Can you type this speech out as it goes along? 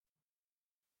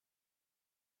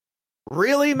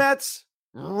Really, Mets?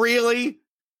 Really?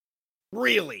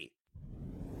 Really?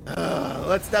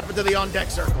 Let's step into the on deck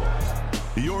circle.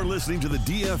 You're listening to the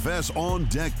DFS On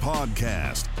Deck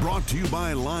podcast, brought to you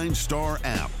by Line Star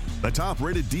app, the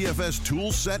top-rated DFS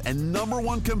tool set and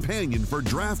 #1 companion for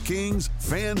DraftKings,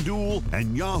 FanDuel,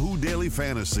 and Yahoo Daily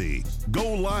Fantasy.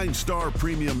 Go Line Star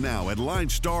Premium now at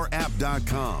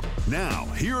linestarapp.com. Now,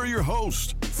 here are your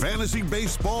hosts, fantasy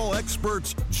baseball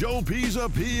experts Joe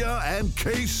Pisapia and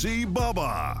KC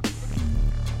Bubba.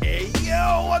 Hey,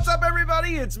 yo, what's up,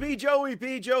 everybody? It's me, Joey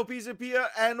P, Joe Pisapia,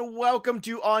 and welcome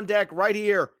to On Deck right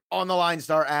here on the Line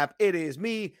Star app. It is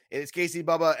me, it is Casey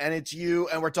Bubba, and it's you,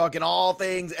 and we're talking all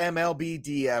things MLB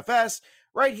DFS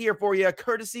right here for you,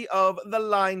 courtesy of the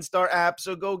Line Star app.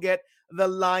 So go get the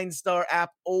Line Star app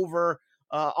over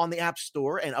on the App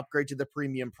Store and upgrade to the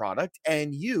premium product,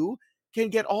 and you can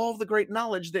get all of the great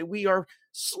knowledge that we are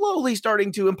slowly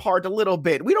starting to impart a little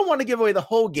bit. We don't want to give away the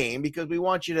whole game because we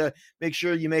want you to make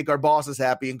sure you make our bosses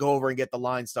happy and go over and get the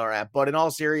Line Star app. But in all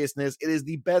seriousness, it is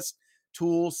the best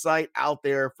tool site out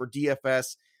there for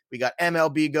DFS. We got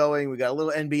MLB going. We got a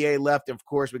little NBA left. And of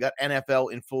course, we got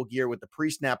NFL in full gear with the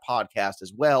Pre-Snap podcast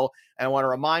as well. And I want to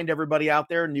remind everybody out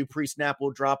there, new Pre-Snap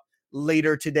will drop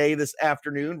later today, this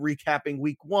afternoon, recapping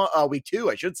week 2,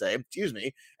 I should say,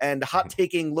 and hot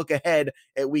taking look ahead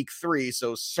at week 3.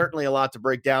 So certainly a lot to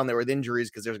break down there with injuries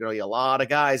because there's going to be a lot of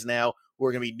guys now who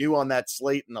are going to be new on that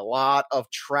slate and a lot of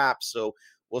traps. So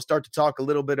we'll start to talk a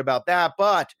little bit about that.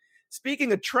 But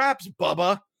speaking of traps,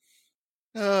 Bubba,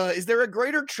 is there a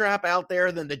greater trap out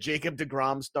there than the Jacob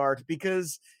deGrom start?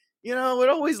 Because, you know, it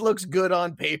always looks good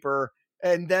on paper,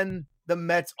 and then the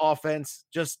Mets offense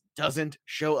just doesn't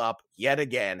show up yet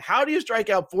again. How do you strike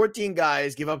out 14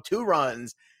 guys, give up 2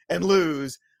 runs, and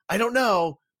lose? I don't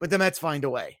know, but the Mets find a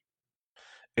way.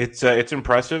 It's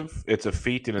impressive. It's a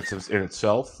feat in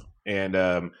itself, and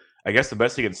I guess the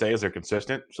best you can say is they're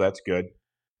consistent, so that's good.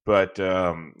 But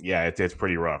yeah, it's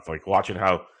pretty rough. Like watching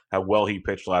how well he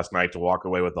pitched last night to walk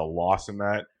away with a loss in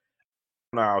that.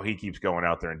 Now he keeps going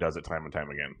out there and does it time and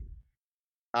time again.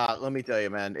 Let me tell you,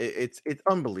 man, it's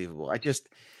unbelievable.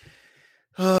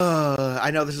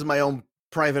 I know this is my own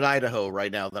private Idaho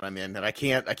right now that I'm in, and I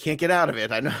can't get out of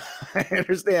it. I know, I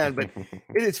understand, but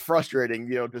it is frustrating,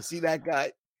 you know, to see that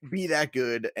guy be that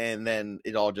good and then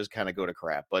it all just kind of go to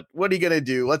crap. But what are you gonna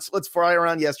do? Let's fly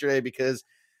around yesterday because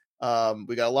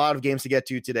we got a lot of games to get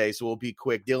to today, so we'll be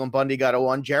quick. Dylan Bundy got a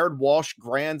 1. Jared Walsh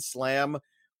grand slam.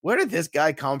 Where did this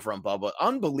guy come from, Bubba?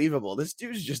 Unbelievable. This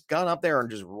dude's just gone up there and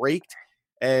just raked.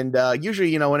 And usually,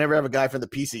 you know, whenever I have a guy from the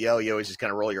PCO, you always just kind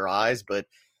of roll your eyes. But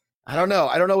I don't know.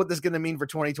 I don't know what this is going to mean for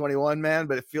 2021, man.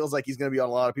 But it feels like he's going to be on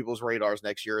a lot of people's radars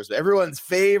next year. So everyone's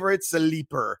favorite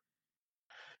sleeper.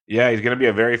 Yeah, he's going to be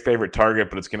a very favorite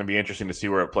target, but it's going to be interesting to see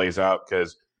where it plays out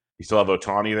because you still have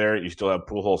Ohtani there. You still have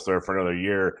Pujols there for another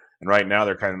year. And right now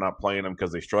they're kind of not playing him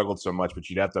because they struggled so much.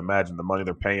 But you'd have to imagine the money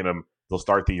they're paying him, they'll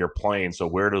start the year playing. So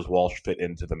where does Walsh fit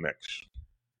into the mix?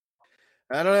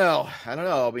 I don't know.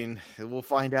 I mean, we'll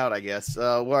find out, I guess.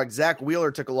 Zach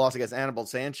Wheeler took a loss against Anibal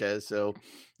Sanchez, so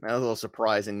that was a little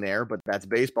surprising there, but that's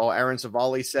baseball. Aaron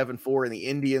Savali, 7-4, and the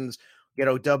Indians get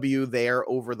a W there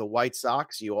over the White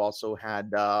Sox. You also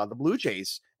had the Blue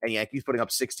Jays and Yankees putting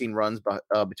up 16 runs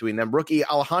between them. Rookie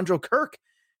Alejandro Kirk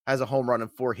has a home run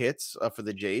and 4 hits for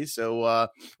the Jays, so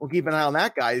we'll keep an eye on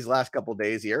that guy these last couple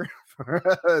days here.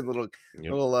 a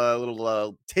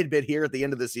little tidbit here at the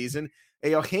end of the season.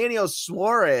 Eugenio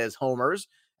Suarez homers,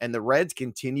 and the Reds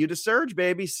continue to surge,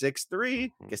 baby.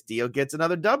 6-3. Castillo gets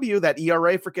another W. That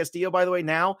ERA for Castillo, by the way,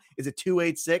 now is at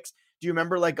 2.86. Do you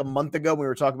remember like a month ago when we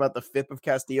were talking about the FIP of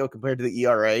Castillo compared to the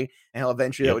ERA and how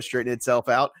eventually that would straighten itself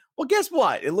out? Well, guess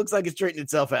what? It looks like it's straightened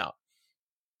itself out.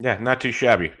 Yeah, not too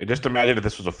shabby. Just imagine if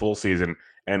this was a full season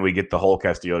and we get the whole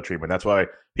Castillo treatment. That's why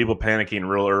people panicking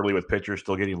real early with pitchers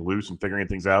still getting loose and figuring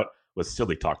things out was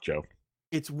silly talk, Joe.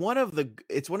 It's one of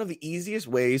the easiest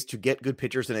ways to get good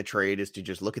pitchers in a trade is to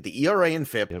just look at the ERA and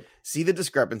FIP, see the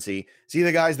discrepancy, see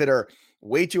the guys that are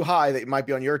way too high that might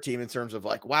be on your team in terms of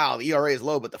like, wow, the ERA is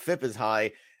low, but the FIP is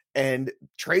high, and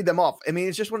trade them off. I mean,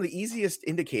 it's just one of the easiest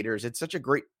indicators. It's such a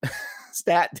great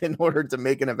stat in order to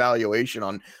make an evaluation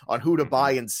on who to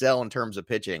buy and sell in terms of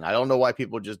pitching. I don't know why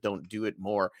people just don't do it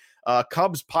more.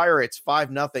 Cubs Pirates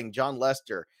 5-0. John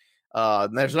Lester.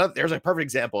 There's a perfect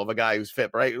example of a guy who's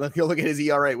FIP, right? Look at his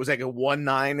ERA. It was like a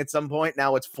 1.9 at some point.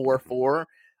 Now it's 4.4.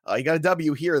 You got a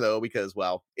W here though, because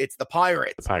it's the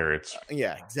Pirates. The Pirates.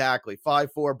 Yeah, exactly.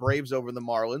 5-4 Braves over the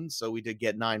Marlins. So we did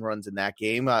get 9 runs in that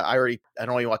game. I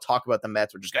don't even want to talk about the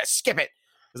Mets. We're just gonna skip it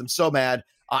because I'm so mad.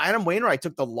 Adam Wainwright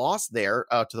took the loss there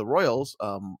to the Royals.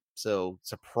 So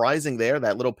surprising there,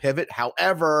 that little pivot.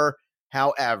 However,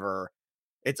 However,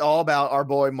 it's all about our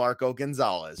boy Marco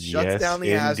Gonzalez. Shuts down the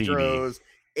Astros,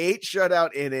 8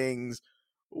 shutout innings.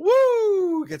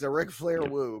 Woo! Gets a Ric Flair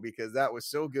woo because that was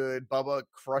so good. Bubba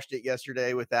crushed it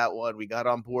yesterday with that one. We got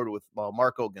on board with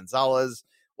Marco Gonzalez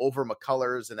over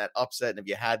McCullers and that upset. And if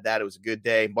you had that, it was a good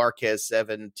day. Marquez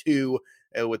 7-2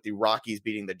 with the Rockies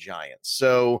beating the Giants.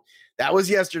 So that was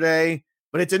yesterday,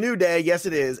 but it's a new day. Yes,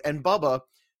 it is. And Bubba,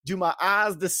 do my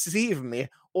eyes deceive me,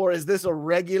 or is this a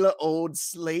regular old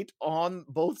slate on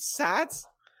both sats?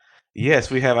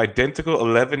 Yes, we have identical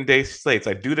 11-day slates.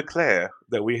 I do declare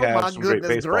that we have some great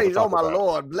baseball to talk about. Oh, my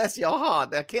Lord. Bless your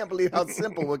heart. I can't believe how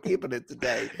simple we're keeping it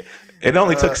today. It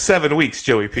only took 7 weeks,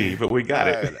 Joey P., but we got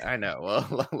it. I know.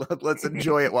 Well, let's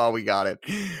enjoy it while we got it.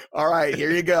 All right,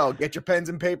 here you go. Get your pens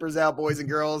and papers out, boys and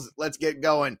girls. Let's get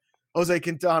going. Jose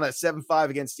Quintana, 7-5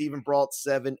 against Steven Brault,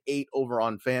 7-8 over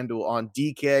on FanDuel. On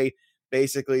DK,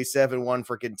 basically 7-1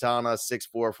 for Quintana,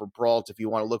 6-4 for Brault. If you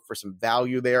want to look for some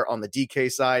value there on the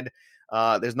DK side,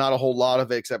 there's not a whole lot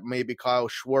of it except maybe Kyle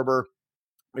Schwarber.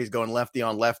 He's going lefty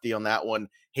on that one.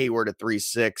 Hayward at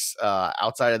 3.6.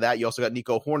 Outside of that, you also got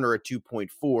Nico Horner at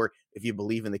 2.4. If you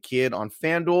believe in the kid on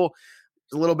FanDuel,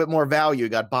 a little bit more value. You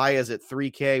got Baez at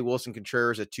 3K, Wilson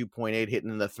Contreras at 2.8, hitting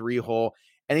in the 3-hole.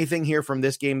 Anything here from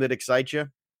this game that excites you?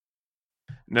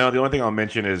 No, the only thing I'll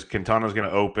mention is Quintana's going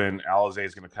to open, Alizé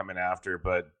is going to come in after,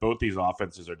 but both these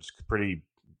offenses are just pretty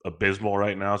abysmal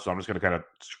right now, so I'm just going to kind of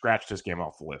scratch this game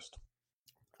off the list.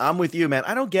 I'm with you, man.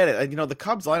 I don't get it. The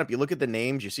Cubs lineup, you look at the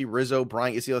names, you see Rizzo,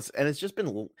 Bryant, you see this, and it's just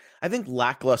been, I think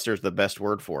lackluster is the best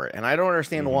word for it, and I don't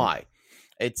understand why.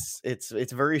 It's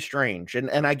very strange,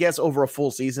 and I guess over a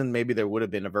full season, maybe there would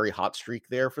have been a very hot streak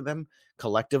there for them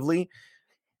collectively.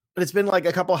 But it's been like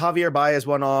a couple Javier Baez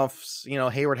one-offs.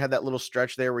 Hayward had that little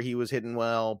stretch there where he was hitting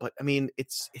well. But, I mean,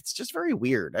 it's just very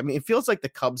weird. I mean, it feels like the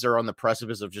Cubs are on the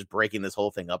precipice of just breaking this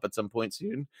whole thing up at some point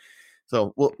soon.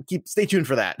 So we'll stay tuned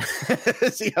for that.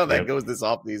 See how that goes this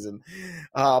offseason.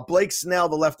 Blake Snell,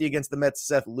 the lefty against the Mets,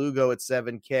 Seth Lugo at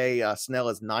 7K. Snell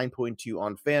is 9.2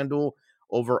 on FanDuel.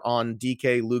 Over on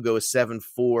DK, Lugo is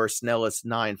 7.4. Snell is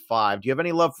 9.5. Do you have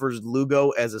any love for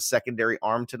Lugo as a secondary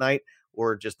arm tonight?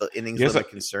 Or just the innings that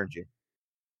concerns you?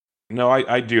 No,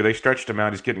 I do. They stretched him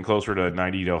out. He's getting closer to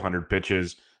 90 to 100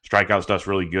 pitches. Strikeout stuff's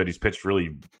really good. He's pitched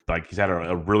really, he's had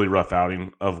a really rough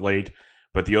outing of late,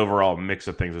 but the overall mix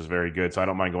of things is very good, so I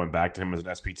don't mind going back to him as an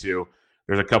SP2.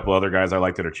 There's a couple other guys I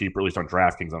like that are cheaper, at least on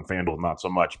DraftKings. On FanDuel, not so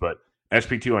much, but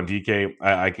SP2 on DK,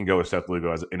 I can go with Seth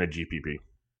Lugo in a GPP.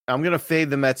 I'm going to fade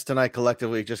the Mets tonight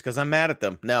collectively just because I'm mad at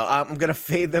them. No, I'm going to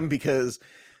fade them because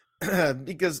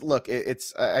look, I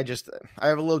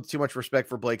have a little too much respect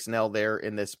for Blake Snell there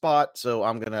in this spot, so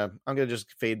I'm gonna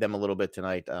just fade them a little bit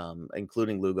tonight,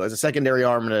 including Lugo as a secondary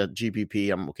arm in a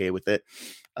GPP. I'm okay with it.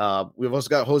 We've also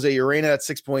got Jose Urena at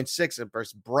 6.6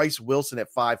 and Bryce Wilson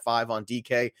at 5.5 on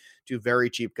DK. Two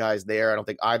very cheap guys there. I don't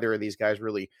think either of these guys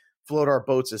really float our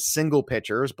boats as single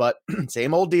pitchers, but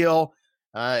same old deal.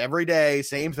 Every day,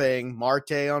 same thing.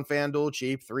 Marte on FanDuel,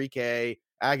 cheap, 3K.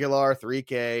 Aguilar,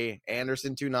 3K.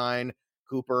 Anderson, 2.9.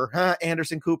 Cooper.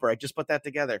 Anderson Cooper. I just put that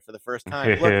together for the first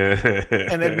time. Look,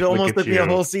 and it almost took me a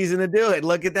whole season to do it.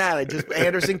 Look at that.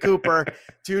 Anderson Cooper,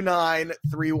 2.9,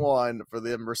 3.1 for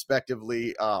them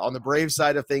respectively. On the Braves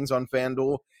side of things on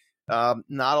FanDuel,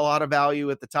 not a lot of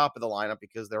value at the top of the lineup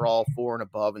because they're all 4 and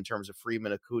above in terms of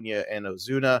Freeman, Acuna, and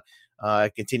Ozuna.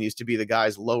 It continues to be the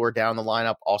guys lower down the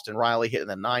lineup. Austin Riley hitting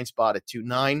the 9 spot at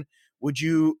 2.9. Would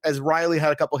you, as Riley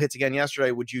had a couple hits again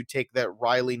yesterday, would you take that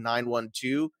Riley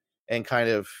 9.12 and kind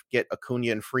of get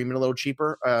Acuna and Freeman a little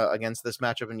cheaper against this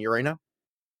matchup in Urena?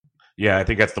 Yeah, I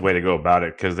think that's the way to go about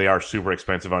it because they are super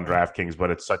expensive on DraftKings, but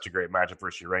it's such a great matchup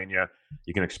for Urena.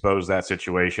 You can expose that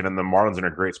situation. And the Marlins are in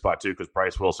a great spot, too, because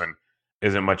Bryce Wilson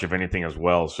isn't much of anything as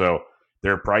well. So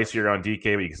they're pricier on DK,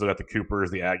 but you can still got the Coopers,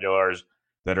 the Aguilars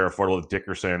that are affordable, the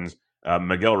Dickersons.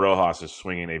 Miguel Rojas is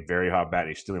swinging a very hot bat.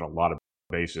 He's stealing a lot of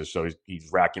bases, so he's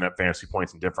racking up fantasy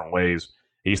points in different ways.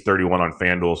 He's 31 on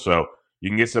FanDuel, so you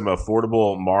can get some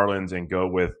affordable Marlins and go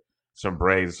with some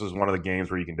Braves. This is one of the games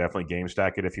where you can definitely game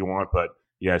stack it if you want, but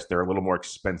yes, they're a little more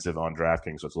expensive on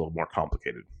DraftKings, so it's a little more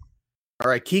complicated. All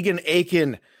right, Keegan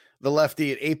Aiken, the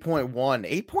lefty at 8.1.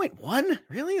 8.1?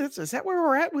 Really? Is that where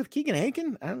we're at with Keegan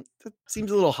Aiken? That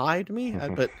seems a little high to me,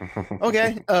 but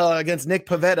okay. Against Nick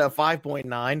Pivetta,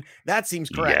 5.9. That seems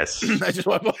correct. Yes. I just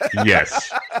want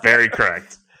yes, very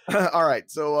correct. All right,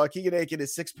 so Keegan Aiken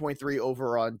is 6.3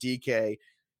 over on DK.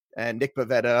 And Nick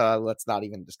Pivetta, let's not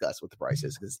even discuss what the price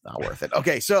is because it's not worth it.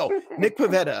 Okay, so Nick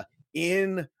Pivetta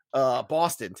in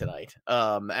Boston tonight.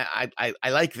 I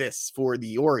like this for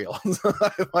the Orioles.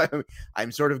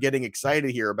 I'm sort of getting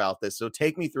excited here about this. So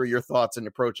take me through your thoughts and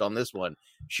approach on this one.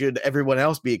 Should everyone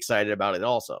else be excited about it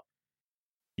also?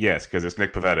 Yes, because it's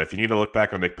Nick Pivetta. If you need to look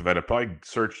back on Nick Pivetta, probably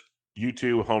search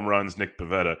YouTube home runs Nick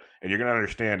Pivetta, and you're going to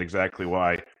understand exactly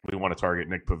why we want to target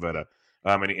Nick Pivetta.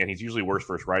 And he's usually worse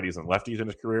versus righties than lefties in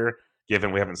his career,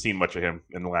 given we haven't seen much of him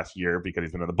in the last year because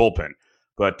he's been in the bullpen.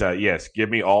 But yes, give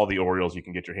me all the Orioles you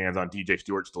can get your hands on. DJ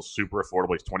Stewart's still super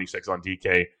affordable. He's 26 on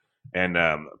DK and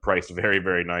priced very,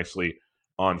 very nicely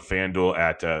on FanDuel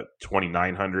at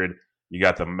 2,900. You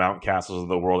got the Mountcastles of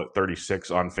the world at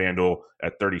 36 on FanDuel,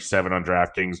 at 37 on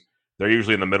DraftKings. They're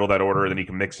usually in the middle of that order, and then you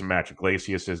can mix and match.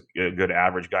 Iglesias is a good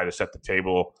average guy to set the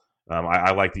table.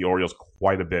 I like the Orioles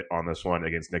quite a bit on this one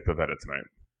against Nick Pivetta tonight.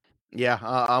 Yeah,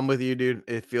 I'm with you, dude.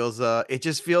 It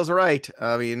just feels right.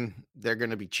 I mean, they're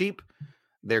going to be cheap.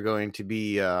 They're going to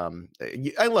be,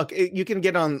 you can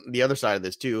get on the other side of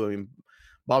this too. I mean,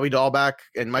 Bobby Dahlback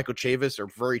and Michael Chavis are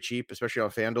very cheap, especially on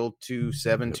FanDuel,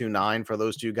 2.7, 2.9 for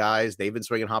those two guys. They've been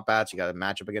swinging hot bats. You got a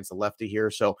matchup against the lefty here.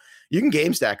 So you can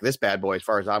game stack this bad boy as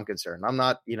far as I'm concerned. I'm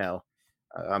not,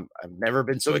 I've never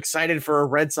been so excited for a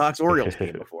Red Sox Orioles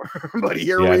game before, but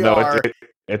here we are.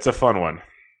 It's a fun one.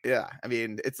 Yeah. I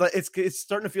mean, it's like, it's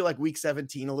starting to feel like week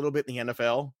 17 a little bit in the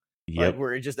NFL. Yep. Like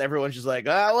where everyone's just like,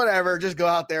 whatever, just go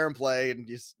out there and play and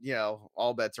just,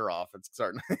 all bets are off.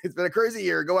 It's been a crazy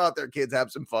year. Go out there, kids,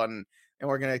 have some fun. And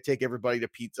we're going to take everybody to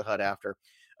Pizza Hut after.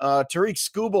 Tariq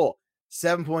Skubal,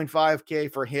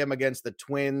 7.5K for him against the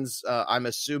Twins. I'm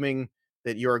assuming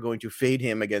that you're going to fade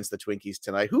him against the Twinkies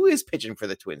tonight. Who is pitching for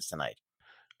the Twins tonight?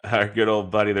 Our good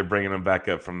old buddy. They're bringing him back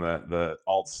up from the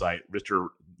alt site. Mr.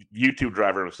 YouTube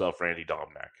driver himself, Randy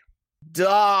Domnack.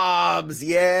 Dobbs,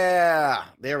 yeah,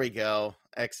 there we go.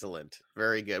 Excellent,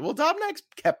 very good. Well, Domnack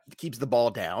keeps the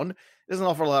ball down. Doesn't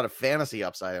offer a lot of fantasy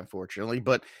upside, unfortunately.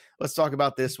 But let's talk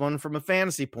about this one from a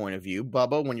fantasy point of view,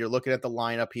 Bubba. When you're looking at the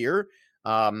lineup here,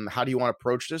 how do you want to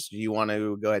approach this? Do you want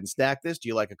to go ahead and stack this? Do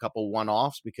you like a couple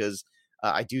one-offs? Because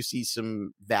I do see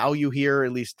some value here,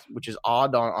 at least, which is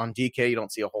odd on DK. You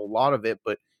don't see a whole lot of it,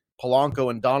 but Polanco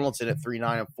and Donaldson at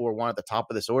 3.9 and 4.1 at the top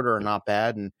of this order are not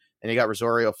bad, and you got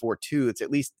Rosario 4.2. It's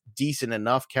at least decent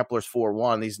enough. Kepler's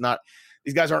 4.1.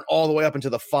 These guys aren't all the way up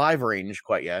into the 5 range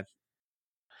quite yet.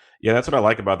 Yeah, that's what I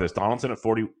like about this. Donaldson at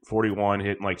 41,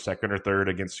 hitting like second or third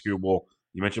against Skubal.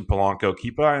 You mentioned Polanco.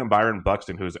 Keep an eye on Byron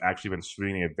Buxton, who's actually been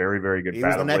swinging a very, very good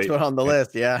bat. He's the next one on the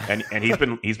list, yeah. And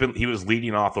he was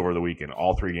leading off over the weekend,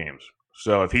 all 3 games.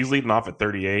 So if he's leading off at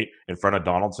 38 in front of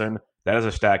Donaldson, that is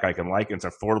a stack I can like. It's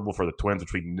affordable for the Twins,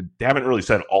 which we haven't really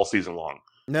said all season long.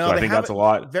 No, so I think that's a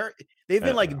lot. They've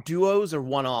been like duos or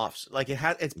one-offs. Like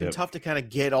it's been tough to kind of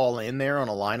get all in there on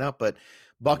a lineup, but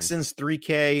Buxton's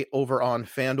 3K over on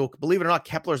FanDuel. Believe it or not,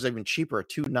 Kepler's even cheaper at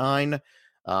 2.9.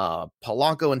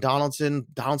 Polanco and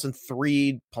Donaldson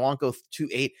 3, Polanco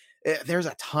 2.8. There's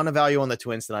a ton of value on the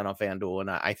Twins tonight on FanDuel, and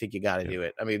I think you got to do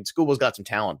it. I mean, Skubal's got some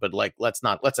talent, but like let's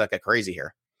not get crazy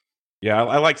here. Yeah,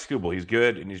 I like Skubal. He's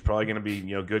good, and he's probably going to be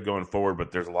good going forward.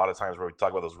 But there's a lot of times where we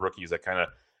talk about those rookies that kind of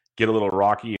get a little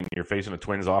rocky, and you're facing a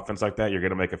Twins offense like that, you're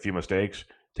going to make a few mistakes,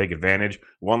 take advantage.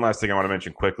 One last thing I want to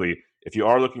mention quickly, if you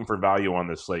are looking for value on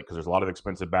this slate, because there's a lot of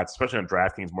expensive bats, especially on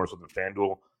DraftKings, more so than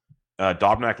FanDuel,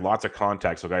 Dobnak, lots of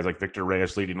contacts, so guys like Victor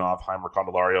Reyes leading off, Heimer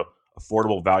Candelario,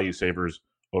 affordable value savers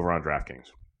over on DraftKings.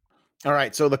 All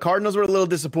right, so the Cardinals were a little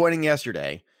disappointing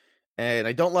yesterday, and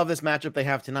I don't love this matchup they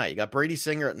have tonight. You got Brady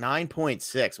Singer at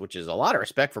 9.6, which is a lot of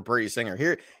respect for Brady Singer.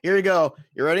 Here you go.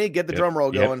 You ready? Get the drum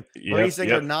roll going. Brady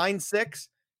Singer 9.6,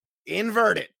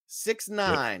 inverted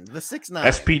 6.9. The 6.9.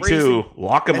 SP2,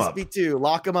 lock him up. SP2,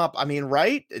 lock him up. I mean,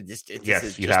 right? It's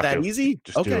just that easy.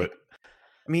 Just do it.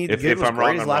 I mean, if I'm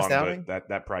wrong, I'm wrong, but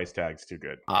that price tag's too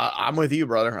good. I'm with you,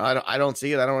 brother. I don't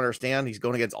see it. I don't understand. He's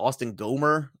going against Austin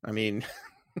Gomer. I mean,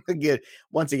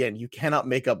 once again, you cannot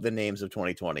make up the names of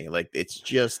 2020. Like, it's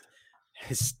just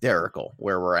hysterical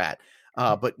where we're at.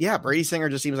 But yeah, Brady Singer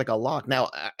just seems like a lock. Now,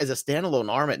 as a standalone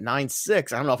arm at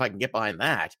 9.6, I don't know if I can get behind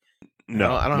that.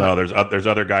 No. There's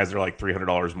other guys that are like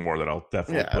 $300 more that I'll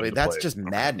definitely. Yeah, I mean that's just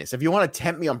madness. If you want to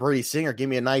tempt me on Brady Singer, give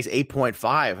me a nice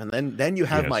 8.5, and then you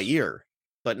have my ear.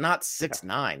 But not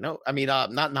 6.9. No, I mean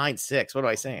not 9.6. What am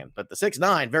I saying? But the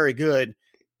 6.9, very good.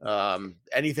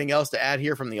 Anything else to add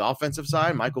here from the offensive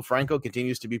side? Michael Franco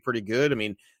continues to be pretty good. I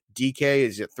mean, DK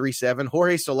is at 3.7.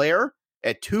 Jorge Soler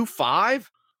at 2.5.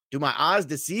 Do my eyes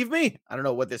deceive me? I don't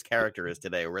know what this character is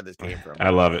today or where this came from. I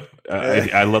love it.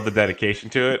 I love the dedication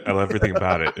to it. I love everything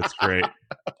about it. It's great.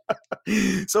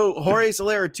 So Jorge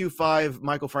Soler 2.5,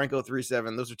 Michael Franco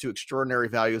 3.7. Those are two extraordinary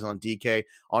values on DK.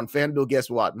 On FanDuel, guess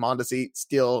what? Mondesi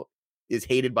still is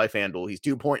hated by FanDuel. He's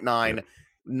 2.9. Yep.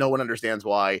 No one understands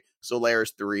why.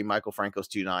 Solaire's 3. Michael Franco's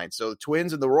 2.9. So the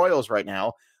Twins and the Royals right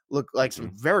now look like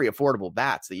some very affordable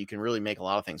bats that you can really make a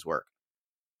lot of things work.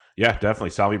 Yeah,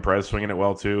 definitely. Salvi Perez swinging it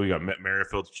well, too. You got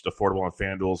Merrifield, just affordable on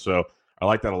FanDuel. So I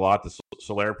like that a lot. The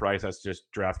Soler price, that's just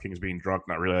DraftKings being drunk,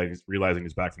 not realizing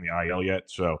he's back from the IL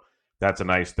yet. So that's a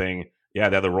nice thing. Yeah,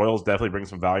 the Royals definitely bring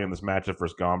some value in this matchup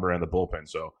versus Gomber and the bullpen.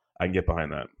 So I can get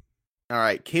behind that. All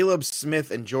right, Caleb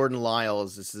Smith and Jordan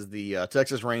Lyles. This is the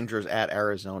Texas Rangers at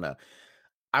Arizona.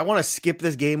 I want to skip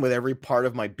this game with every part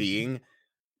of my being.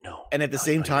 No. And at the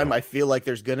same time, I feel like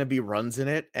there's going to be runs in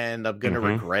it, and I'm going to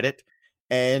regret it.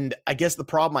 And I guess the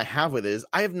problem I have with it is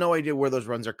I have no idea where those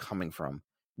runs are coming from.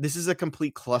 This is a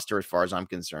complete cluster as far as I'm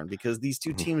concerned, because these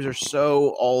two teams are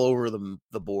so all over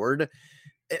the board.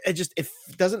 It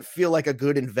doesn't feel like a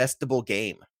good investable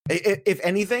game. If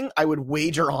anything, I would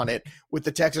wager on it with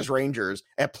the Texas Rangers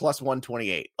at plus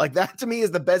 128. Like, that to me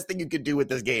is the best thing you could do with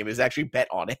this game, is actually bet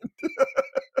on it.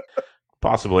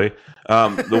 Possibly.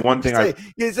 The one thing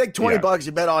it's like $20,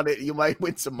 you bet on it, you might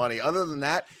win some money. Other than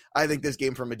that, I think this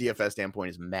game from a DFS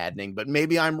standpoint is maddening, but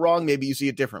maybe I'm wrong. Maybe you see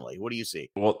it differently. What do you see?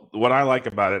 Well, what I like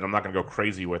about it, I'm not going to go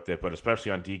crazy with it, but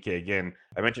especially on DK, again,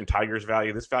 I mentioned Tiger's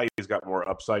value. This value has got more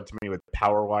upside to me with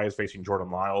power-wise facing Jordan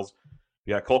Lyles.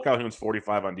 Yeah, Cole Calhoun's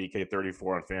 45 on DK,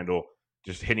 34 on FanDuel,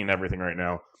 just hitting everything right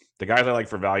now. The guys I like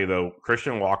for value, though,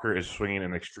 Christian Walker is swinging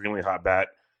an extremely hot bat.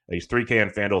 He's 3K on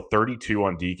FanDuel, 32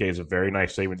 on DK is a very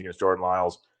nice savings against Jordan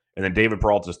Lyles. And then David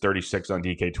Peralta is 36 on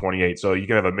DK, 28. So you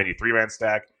can have a mini 3-man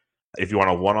stack. If you want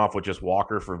a one-off with just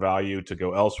Walker for value to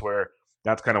go elsewhere,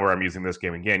 that's kind of where I'm using this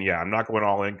game. Again, yeah, I'm not going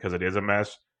all in because it is a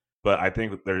mess, but I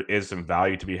think there is some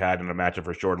value to be had in a matchup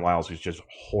for Jordan Lyles, who's just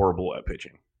horrible at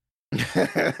pitching.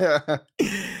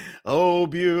 Oh,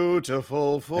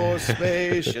 beautiful for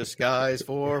spacious skies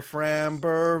for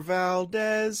Framber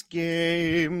Valdez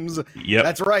games. Yep.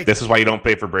 That's right. This is why you don't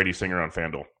pay for Brady Singer on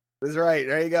FanDuel. That's right.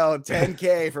 There you go.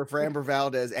 10K for Framber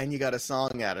Valdez, and you got a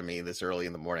song out of me this early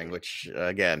in the morning, which,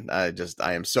 again, I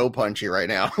am so punchy right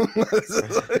now.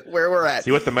 Where we're at.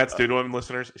 See what the Mets do to him,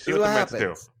 listeners? See what the Mets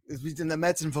do. It's in the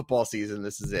Mets in football season.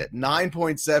 This is it.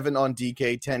 9.7 on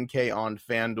DK, 10K on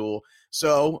FanDuel.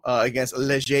 So, against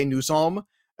Leger Newsom,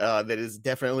 that is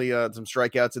definitely some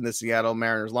strikeouts in the Seattle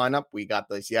Mariners lineup. We got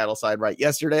the Seattle side right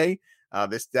yesterday.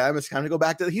 This time it's time to go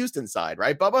back to the Houston side,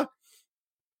 right, Bubba?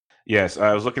 Yes,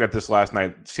 I was looking at this last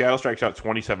night. Seattle strikes out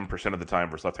 27% of the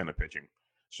time versus left-handed pitching.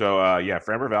 So,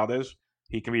 Framber Valdez,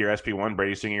 he can be your SP1,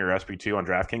 Brady Singer your SP2 on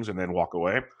DraftKings, and then walk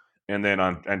away. And then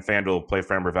on FanDuel, play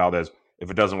Framber Valdez. If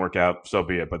it doesn't work out, so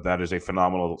be it. But that is a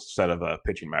phenomenal set of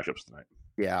pitching matchups tonight.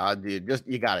 Yeah, dude,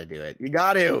 you got to do it. You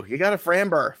got to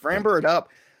Framber it up.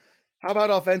 How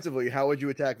about offensively? How would you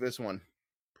attack this one?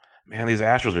 Man, these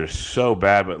Astros are so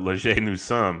bad, but Leger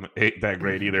Newsom ain't that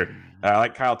great either. I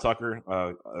like Kyle Tucker,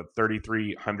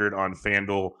 3,300 on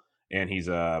FanDuel, and he's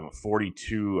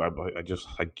 42. I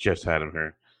just had him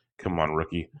here. Come on,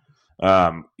 rookie.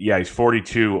 He's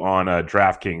 42 on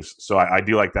DraftKings, so I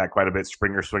do like that quite a bit.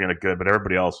 Springer swinging it good, but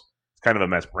everybody else is kind of a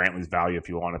mess. Brantley's value if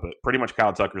you want it, but pretty much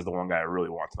Kyle Tucker is the one guy I really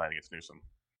want tonight against Newsom.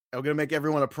 I'm going to make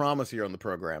everyone a promise here on the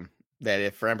program that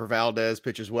if Framber Valdez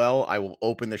pitches well, I will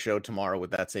open the show tomorrow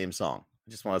with that same song.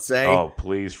 I just want to say, oh,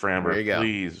 please, Framber, there you go.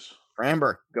 Please.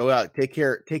 Framber, go out, take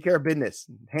care of business,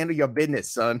 handle your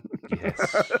business, son.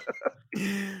 Yes.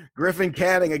 Griffin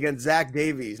Canning against Zach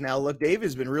Davies. Now, look, Davies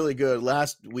has been really good.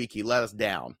 Last week, he let us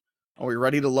down. Are we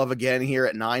ready to love again here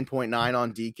at 9.9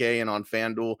 on DK and on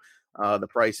FanDuel? The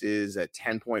price is at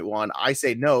 10.1. I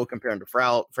say no compared to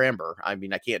Framber. I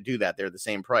mean, I can't do that. They're the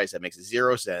same price. That makes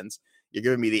 0 sense. You're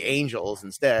giving me the Angels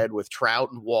instead with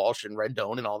Trout and Walsh and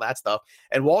Rendon and all that stuff.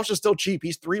 And Walsh is still cheap.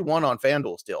 He's 3-1 on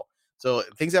FanDuel still. So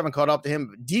things haven't caught up to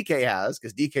him. DK has,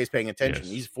 because DK's paying attention.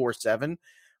 Yes. He's 4-7.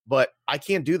 But I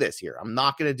can't do this here. I'm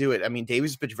not going to do it. I mean,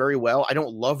 Davies pitched very well. I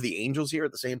don't love the Angels here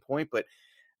at the same point, but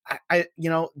I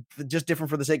just different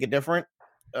for the sake of different.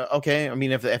 Okay. I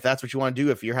mean, if that's what you want to do,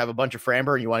 if you have a bunch of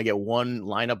Framber and you want to get one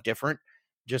lineup different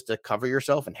just to cover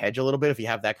yourself and hedge a little bit, if you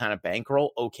have that kind of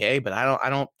bankroll, okay. But I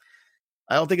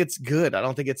don't think it's good. I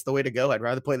don't think it's the way to go. I'd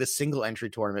rather play the single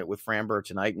entry tournament with Framber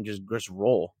tonight and just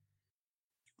roll.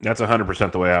 That's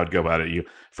 100% the way I would go about it.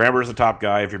 Framber is the top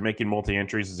guy. If you're making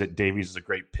multi-entries, is it Davies is a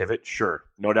great pivot? Sure.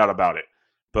 No doubt about it.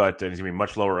 But he's going to be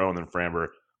much lower owned than Framber.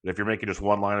 But if you're making just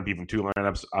one lineup, even two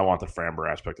lineups, I want the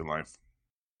Framber aspect in life.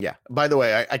 Yeah. By the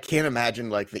way, I can't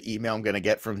imagine like the email I'm going to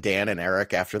get from Dan and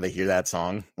Eric after they hear that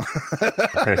song.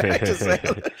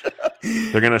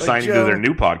 They're going to sign you to their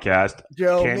new podcast.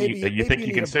 Joe, you think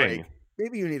you can sing?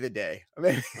 Maybe you need a day. I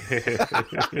mean,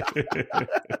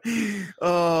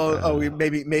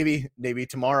 maybe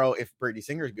tomorrow, if Brady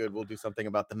Singer's good, we'll do something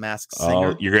about The Masked Singer.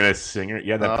 Oh, you're gonna sing it?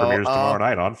 Yeah, that premieres tomorrow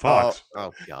night on Fox.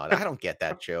 Oh God, I don't get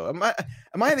that show. Am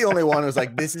I the only one who's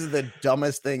like, this is the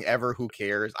dumbest thing ever? Who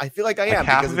cares? I feel like I am,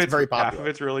 because it's very popular. Half of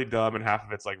it's really dumb, and half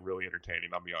of it's like really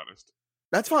entertaining. I'll be honest.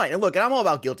 That's fine. And look, I'm all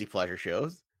about guilty pleasure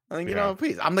shows. I think,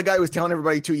 please. I'm the guy who was telling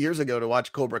everybody 2 years ago to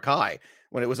watch Cobra Kai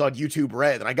when it was on YouTube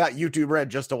Red. And I got YouTube Red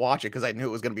just to watch it because I knew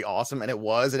it was going to be awesome. And it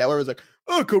was. And everyone was like,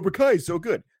 oh, Cobra Kai is so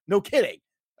good. No kidding.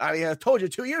 I mean, I told you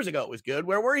 2 years ago it was good.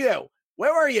 Where were you?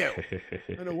 Where were you?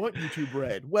 I know what YouTube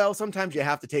Red. Well, sometimes you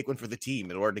have to take one for the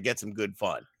team in order to get some good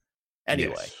fun.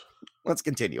 Anyway, Let's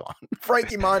continue on.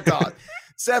 Frankie Montas,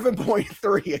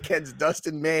 7.3 against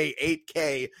Dustin May,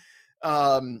 8K.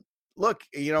 Look,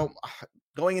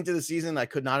 going into the season, I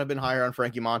could not have been higher on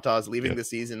Frankie Montas. Leaving the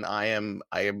season, I am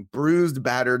bruised,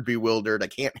 battered, bewildered. I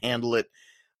can't handle it.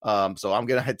 So I'm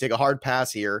gonna take a hard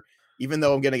pass here, even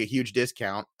though I'm getting a huge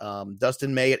discount.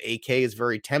 Dustin May at 8K is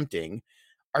very tempting.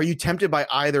 Are you tempted by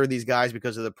either of these guys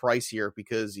because of the price here?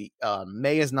 Because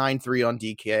May is 9.3 on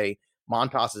DK,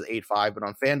 Montas is 8.5, but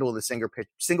on FanDuel, the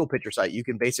single pitcher site, you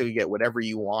can basically get whatever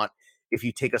you want if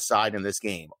you take a side in this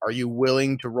game. Are you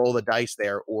willing to roll the dice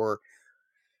there, or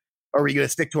are we going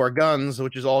to stick to our guns,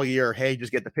 which is all year? Hey,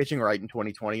 just get the pitching right in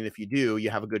 2020. And if you do, you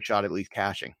have a good shot at least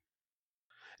cashing.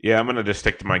 Yeah, I'm going to just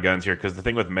stick to my guns here, because the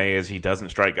thing with May is he doesn't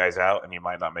strike guys out, and he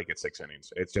might not make it 6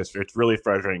 innings. It's really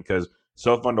frustrating because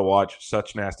so fun to watch,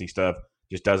 such nasty stuff,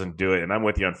 just doesn't do it. And I'm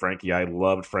with you on Frankie. I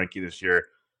loved Frankie this year.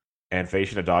 And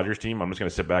facing a Dodgers team, I'm just going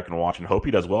to sit back and watch and hope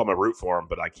he does well. I'm going to root for him,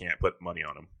 but I can't put money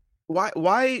on him.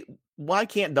 Why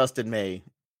can't Dustin May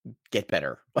get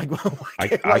better? Like,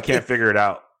 I can't figure it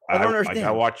out. I don't understand.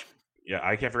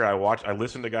 I can't figure it out. I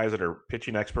listen to guys that are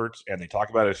pitching experts, and they talk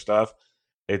about his stuff.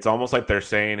 It's almost like they're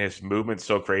saying his movement's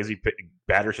so crazy,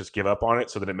 batters just give up on it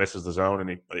so that it misses the zone,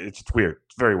 and it's weird.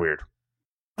 It's very weird.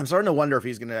 I'm starting to wonder if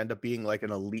he's going to end up being like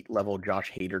an elite level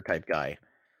Josh Hader type guy.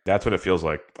 That's what it feels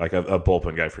like a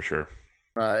bullpen guy for sure.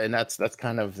 And that's a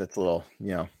little,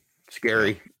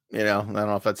 scary. I don't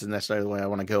know if that's necessarily the way I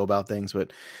want to go about things,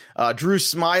 but Drew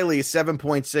Smiley,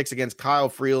 7.6 against Kyle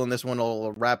Freeland. This one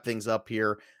will wrap things up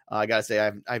here. I got to say,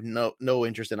 I have no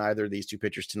interest in either of these two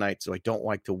pitchers tonight, so I don't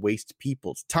like to waste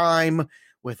people's time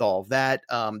with all of that.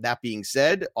 That being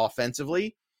said,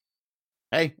 offensively,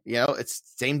 hey, it's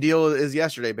same deal as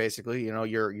yesterday, basically.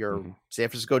 Your San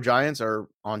Francisco Giants are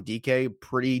on DK,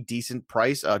 pretty decent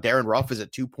price. Darren Ruff is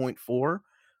at 2.4.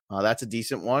 That's a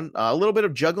decent one. A little bit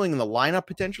of juggling in the lineup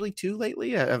potentially too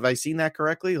lately. Have I seen that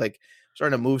correctly? Like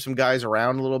starting to move some guys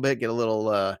around a little bit, get a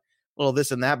little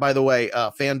this and that. By the way,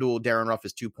 FanDuel, Darren Ruff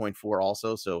is 2.4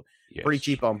 also. So pretty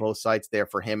cheap on both sites there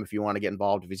for him if you want to get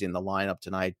involved, if he's in the lineup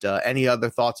tonight. Any other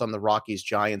thoughts on the Rockies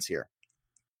Giants here?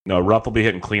 No, Ruff will be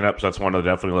hitting cleanup, so that's one to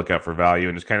definitely look at for value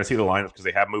and just kind of see the lineups because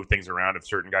they have moved things around. If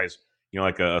certain guys,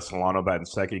 like a Solano bat in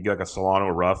second, you get like a Solano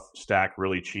Ruff stack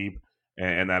really cheap,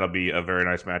 and that'll be a very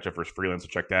nice matchup for Freeland, so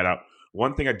check that out.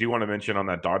 One thing I do want to mention on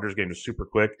that Dodgers game just super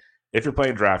quick, if you're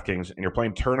playing DraftKings and you're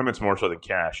playing tournaments more so than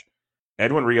cash,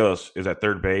 Edwin Rios is at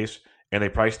third base, and they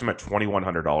priced him at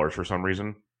 $2,100 for some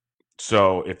reason.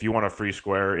 So if you want a free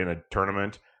square in a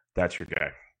tournament, that's your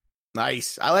guy.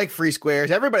 Nice. I like free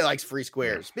squares. Everybody likes free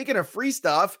squares. Speaking of free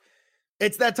stuff,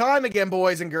 it's that time again,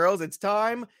 boys and girls. It's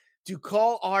time to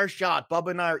call our shot.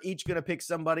 Bubba and I are each going to pick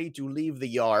somebody to leave the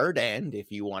yard. And if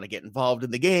you want to get involved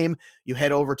in the game, you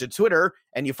head over to Twitter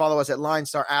and you follow us at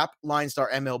LineStar app,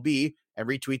 LineStar MLB, and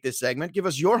retweet this segment. Give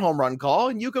us your home run call,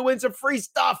 and you can win some free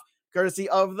stuff courtesy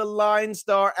of the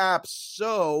LineStar app.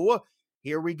 So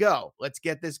here we go. Let's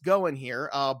get this going here.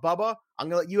 Bubba, I'm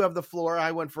going to let you have the floor.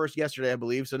 I went first yesterday, I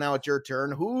believe. So now it's your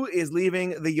turn. Who is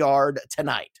leaving the yard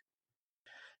tonight?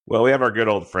 Well, we have our good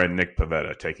old friend Nick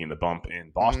Pivetta taking the bump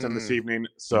in Boston this evening.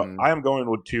 So I am going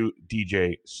with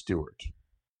DJ Stewart.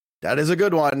 That is a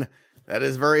good one.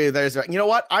 You know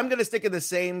what? I'm going to stick in the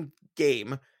same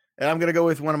game, and I'm going to go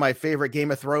with one of my favorite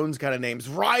Game of Thrones kind of names,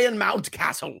 Ryan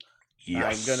Mountcastle.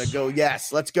 Yes. I'm going to go,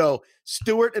 yes, let's go.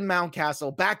 Stewart and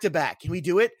Mountcastle back to back. Can we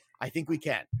do it? I think we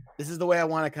can. This is the way I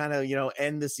want to kind of,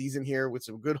 end the season here with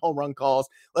some good home run calls.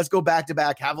 Let's go back to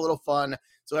back, have a little fun.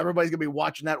 So everybody's going to be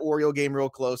watching that Oriole game real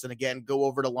close. And again, go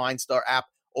over to LineStar app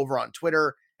over on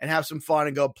Twitter and have some fun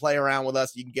and go play around with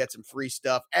us. You can get some free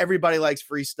stuff. Everybody likes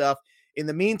free stuff. In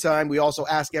the meantime, we also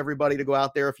ask everybody to go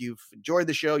out there. If you've enjoyed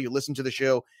the show, you listen to the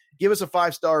show, give us a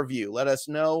 5-star review. Let us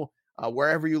know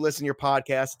wherever you listen to your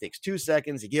podcast. It takes 2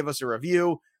 seconds. You give us a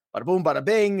review. Bada boom, bada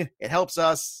bing. It helps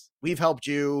us. We've helped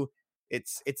you.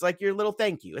 It's like your little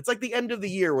thank you. It's like the end of the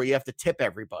year where you have to tip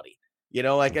everybody. You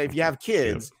know, like if you have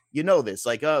kids, you know this.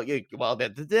 Like,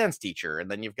 the dance teacher, and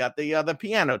then you've got the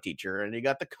piano teacher, and you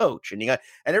got the coach, and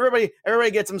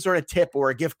everybody gets some sort of tip or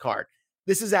a gift card.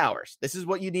 This is ours. This is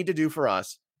what you need to do for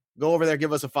us. Go over there,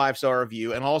 give us a 5-star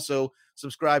review, and also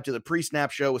subscribe to the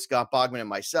Pre-Snap Show with Scott Bogman and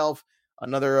myself.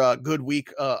 Another good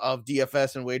week of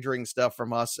DFS and wagering stuff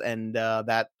from us, and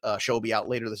that show will be out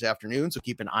later this afternoon, so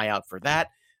keep an eye out for that.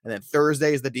 And then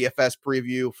Thursday is the DFS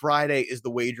preview. Friday is the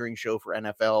wagering show for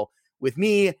NFL with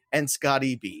me and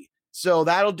Scotty B. So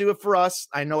that'll do it for us.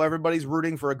 I know everybody's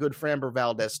rooting for a good Framber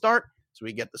Valdez start, so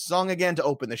we get the song again to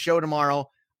open the show tomorrow.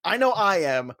 I know I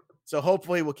am, so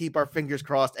hopefully we'll keep our fingers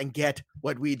crossed and get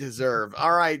what we deserve.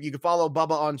 All right, you can follow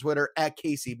Bubba on Twitter at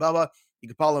KCBubba. You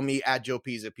can follow me at Joe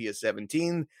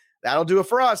Pisa17. That'll do it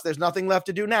for us. There's nothing left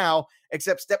to do now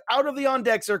except step out of the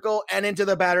on-deck circle and into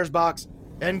the batter's box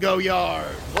and go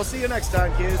yard. We'll see you next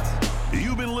time, kids.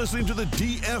 You've been listening to the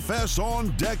DFS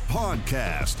On Deck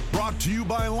podcast, brought to you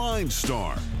by Line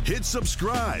Star. Hit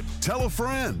subscribe, tell a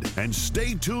friend, and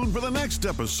stay tuned for the next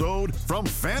episode from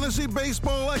fantasy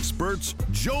baseball experts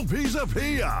Joe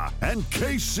Pisapia and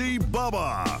KC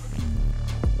Bubba.